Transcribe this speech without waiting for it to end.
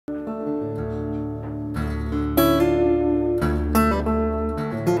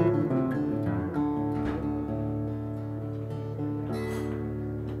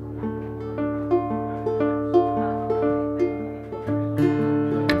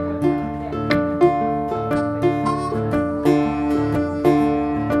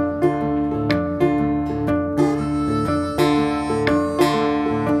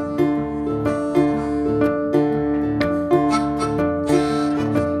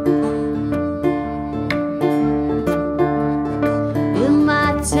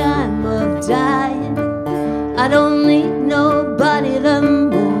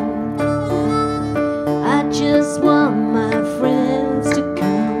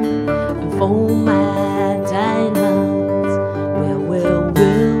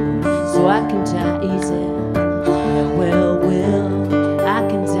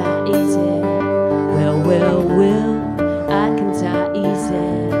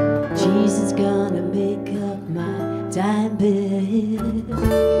bed.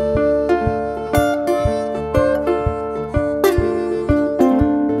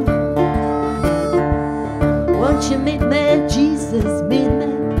 Won't you meet me, Jesus, meet me?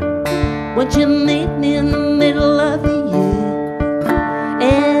 Won't you meet me in the middle of the year?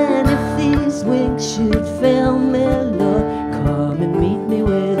 And if these wings should fail me, Lord, come and meet me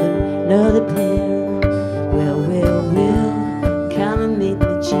with another pair. Well, well, well, come and meet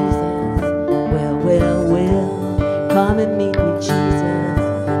me, Jesus. Well, well, well, come and meet me, Jesus.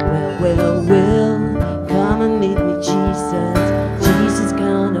 Well, well, well, come and meet me, Jesus. Jesus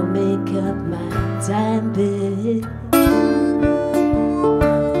gonna make up my time bed.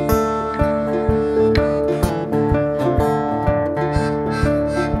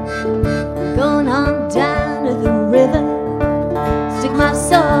 Going on down to the river, stick my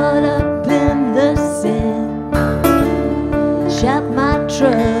sword up in the sand, shout my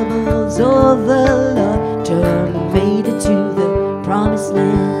troubles over, Lord, turn me to the promised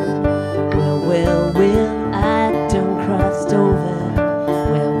land. Well, well, well, I done crossed over.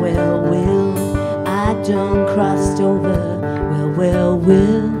 Well, well, well, I done crossed over. Well, well,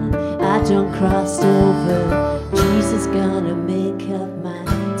 well, I done crossed over. Jesus gonna make up my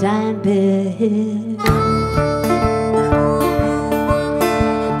dying bed.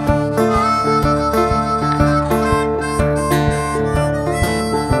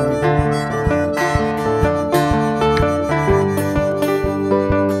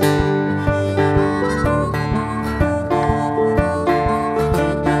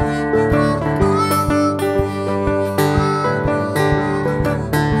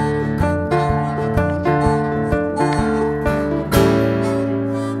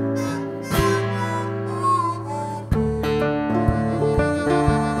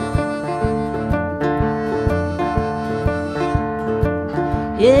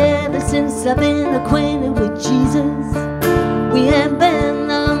 Ever since I've been acquainted with Jesus, we ain't been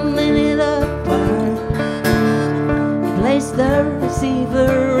a minute apart. He placed the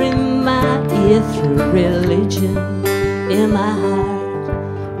receiver in my ear through religion in my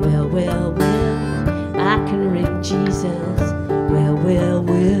heart. Well, well, well, I can ring Jesus. Well, well,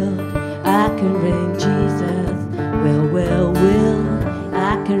 well, I can ring Jesus. Well, well, well,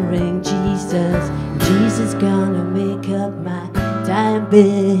 I can ring Jesus. Jesus gonna make up my dying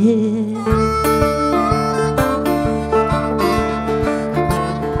bed.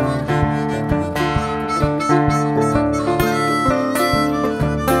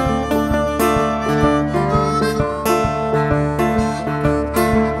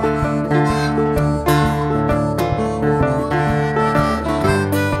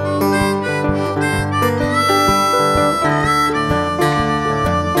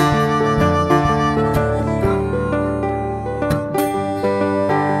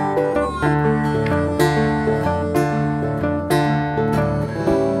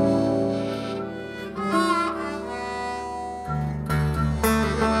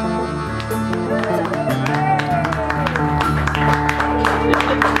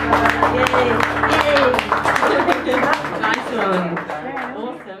 Nice one.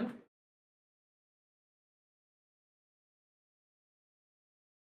 Awesome.